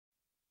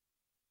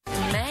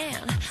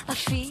I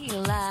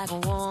feel like a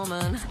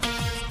woman.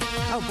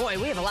 Oh boy,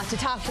 we have a lot to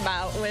talk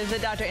about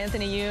with Dr.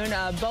 Anthony Yoon,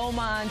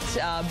 Beaumont,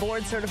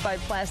 board-certified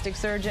plastic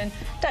surgeon.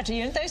 Dr.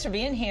 Yoon, thanks for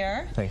being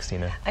here. Thanks,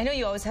 Tina. I know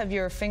you always have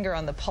your finger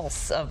on the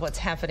pulse of what's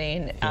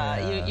happening.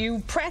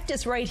 You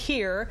practice right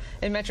here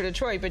in Metro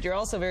Detroit, but you're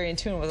also very in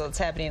tune with what's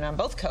happening on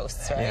both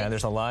coasts, right? Yeah,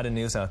 there's a lot of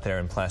news out there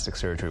in plastic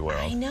surgery world.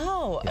 I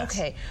know. Yes.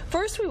 Okay,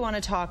 first we want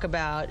to talk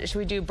about, should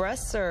we do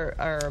breasts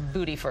or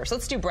booty first?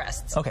 Let's do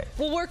breasts. Okay.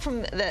 We'll work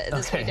from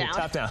this way down.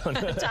 Top down.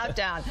 Top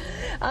down.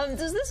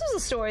 This was a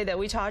story that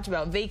we talked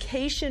about,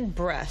 vacation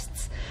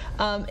breasts.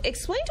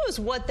 Explain to us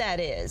what that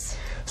is.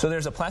 So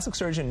there's a plastic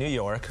surgeon in New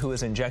York who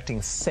is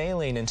injecting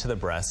saline into the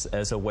breasts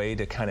as a way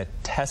to kind of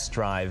test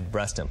drive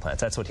breast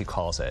implants. That's what he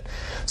calls it.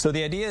 So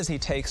the idea is he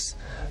takes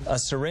a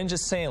syringe of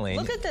saline.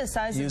 Look at the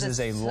size of this uses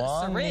a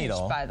long syringe,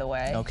 needle, by the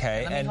way.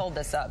 Okay. Let me hold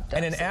this up.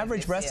 And an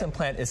average breast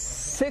implant is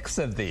 6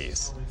 of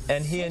these.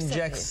 And he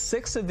injects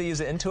 6 of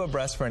these into a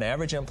breast for an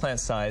average implant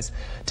size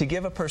to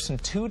give a person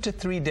 2 to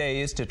 3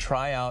 days to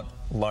try out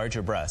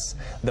larger breasts.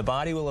 The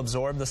body will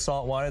absorb the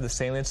salt water, the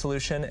saline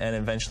solution, and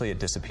eventually it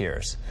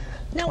disappears.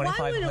 Now,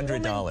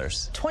 $2,500.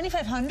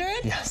 $2,500?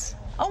 Yes.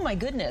 Oh my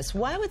goodness,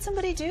 why would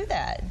somebody do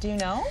that? Do you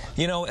know?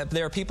 You know,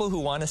 there are people who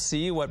want to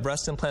see what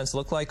breast implants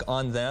look like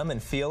on them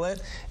and feel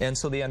it, and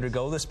so they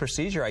undergo this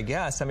procedure, I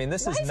guess. I mean,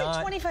 this is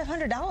not... Why is it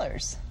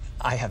 $2,500?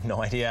 I have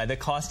no idea. The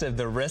cost of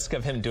the risk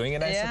of him doing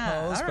it, I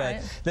suppose.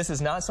 But this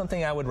is not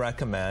something I would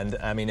recommend.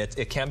 I mean,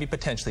 it can be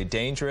potentially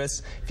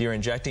dangerous. If you're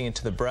injecting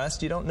into the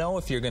breast, you don't know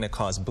if you're going to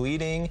cause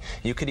bleeding.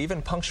 You could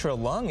even puncture a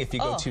lung if you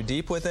go too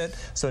deep with it.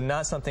 So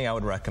not something I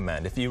would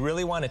recommend. If you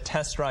really want to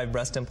test drive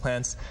breast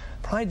implants,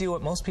 probably do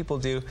what most people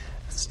do,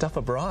 stuff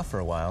a bra for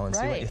a while and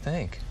see what you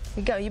think.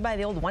 You buy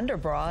the old Wonder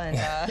Bra, and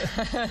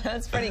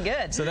that's pretty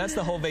good. So that's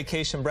the whole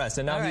vacation breast.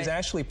 And now he's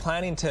actually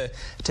planning to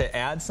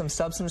add some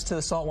substance to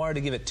the salt water to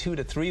give it 2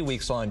 to 3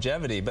 weeks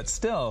longevity, but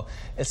still,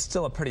 it's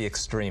still a pretty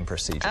extreme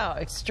procedure. Oh,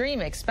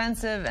 extreme,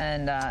 expensive,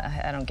 and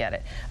I don't get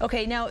it.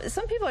 Okay, now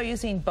some people are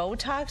using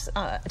Botox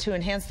to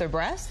enhance their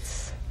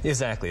breasts.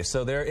 Exactly.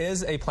 So there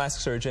is a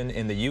plastic surgeon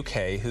in the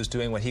UK who's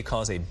doing what he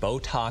calls a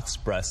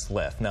Botox Breast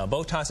Lift. Now,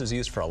 Botox is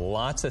used for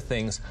lots of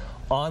things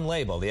on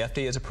label. The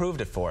FDA has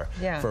approved it for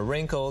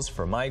wrinkles,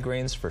 for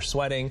migraines, for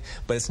sweating,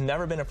 but it's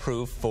never been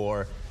approved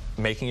for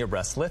making your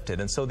breasts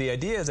lifted. And so the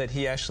idea is that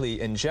he actually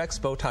injects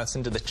Botox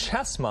into the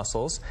chest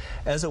muscles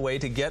as a way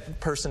to get the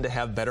person to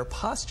have better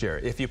posture.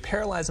 If you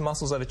paralyze the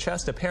muscles of the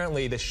chest,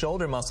 apparently the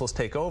shoulder muscles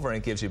take over and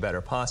it gives you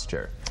better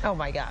posture. Oh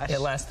my gosh.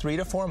 It lasts 3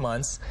 to 4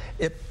 months.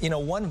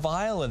 One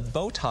vial of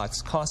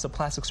Botox costs a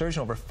plastic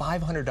surgeon over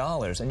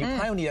 $500, and you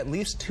probably need at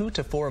least 2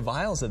 to 4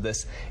 vials of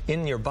this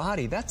in your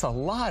body. That's a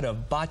lot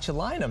of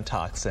botulinum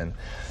toxin.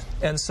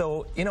 And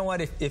so, you know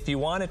what, if you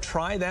want to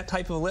try that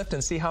type of lift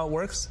and see how it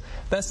works,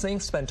 best thing,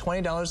 spend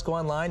 $20, go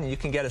online, and you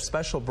can get a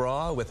special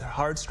bra with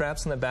hard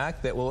straps in the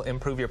back that will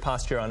improve your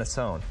posture on its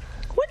own.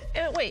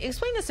 Wait,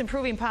 explain this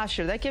improving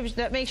posture.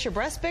 That makes your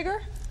breasts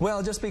bigger?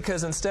 Well, just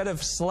because instead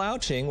of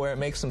slouching, where it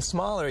makes them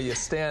smaller, you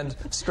stand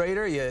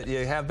straighter,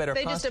 you have better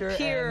posture,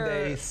 and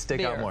they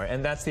stick out more.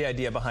 And that's the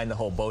idea behind the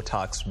whole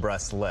Botox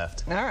Breast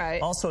Lift. All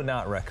right. Also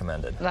not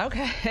recommended.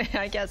 Okay,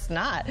 I guess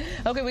not.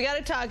 Okay, we got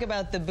to talk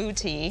about the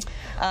booty.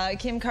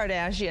 Kim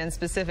Kardashian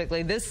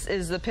specifically. This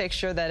is the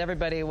picture that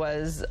everybody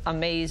was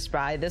amazed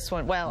by. This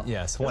one, well,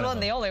 yes, one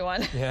wasn't the only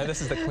one. Yeah,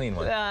 this is the clean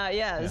one.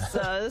 Yes.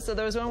 So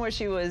there was one where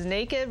she was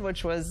naked,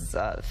 which was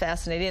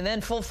fascinating, and then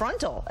full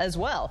frontal as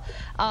well.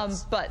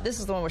 But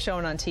this is the one we're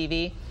showing on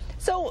TV.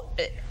 So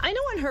I know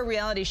on her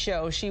reality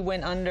show she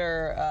went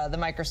under the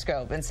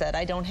microscope and said,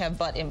 I don't have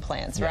butt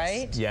implants,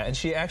 right? Yeah, and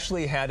she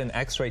actually had an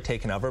x-ray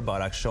taken of her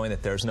buttocks showing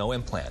that there's no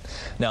implant.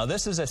 Now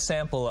this is a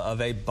sample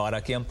of a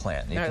buttock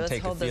implant. You can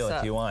take a feel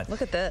if you want.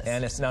 Look at this.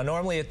 And now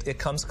normally it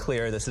comes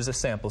clear. This is a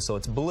sample, so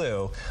it's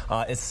blue.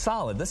 It's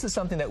solid. This is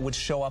something that would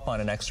show up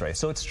on an x-ray.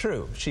 So it's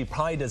true. She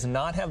probably does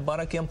not have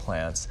buttock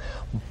implants,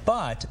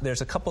 but there's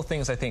a couple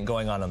things I think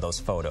going on those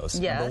photos.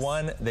 Yes. Number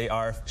one, they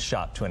are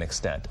shopped to an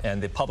extent, and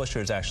the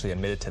publishers actually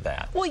admitted to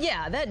that. Well,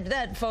 yeah,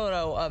 that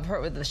photo of her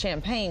with the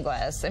champagne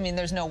glass, I mean,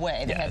 there's no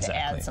way they had to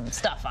add some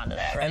stuff onto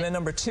that, right? And then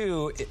number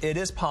two, it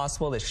is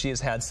possible that she has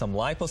had some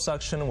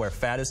liposuction where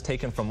fat is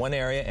taken from one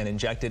area and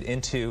injected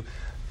into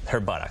her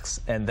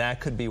buttocks, and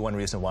that could be one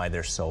reason why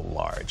they're so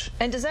large.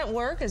 And does that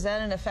work? Is that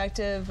an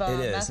effective It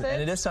is, method?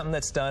 and it is something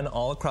that's done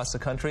all across the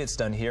country. It's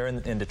done here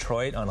in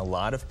Detroit on a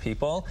lot of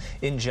people.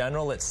 In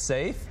general, it's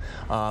safe,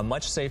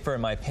 much safer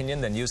in my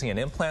opinion than using an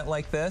implant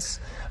like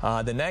this.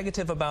 The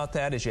negative about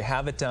that is you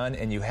have it done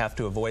and you have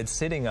to avoid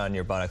sitting on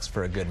your buttocks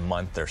for a good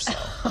month or so.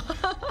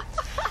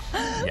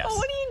 Yes. Well,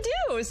 what do you do?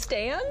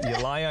 Stand?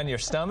 You lie on your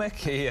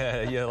stomach,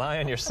 you lie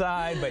on your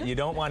side, but you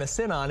don't want to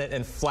sit on it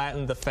and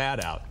flatten the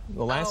fat out.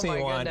 The last thing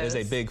you want is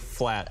a big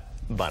flat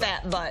buttock.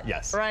 Fat butt.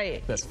 Yes.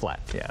 Right. That's flat,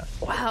 yeah.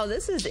 Wow,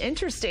 this is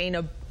interesting.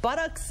 A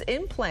buttocks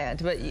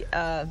implant, but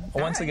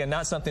once again,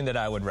 not something that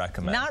I would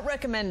recommend. Not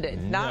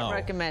recommended. No, not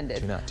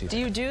recommended. Do not do that. Do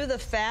you do the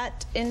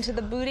fat into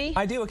the booty?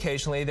 I do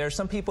occasionally. There are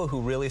some people who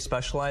really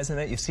specialize in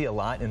it. You see a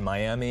lot in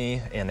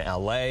Miami and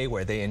LA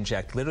where they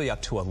inject literally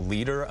up to 1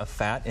 liter of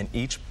fat in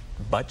each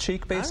butt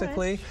cheek,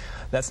 basically.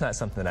 That's not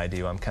something that I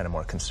do. I'm kind of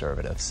more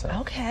conservative. So.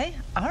 Okay.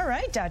 All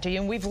right, Dr.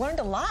 Yoon. We've learned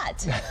a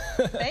lot.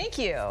 Thank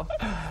you.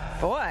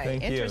 Boy,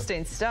 Thank you.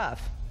 interesting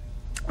stuff.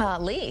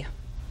 Lee,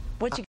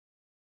 what you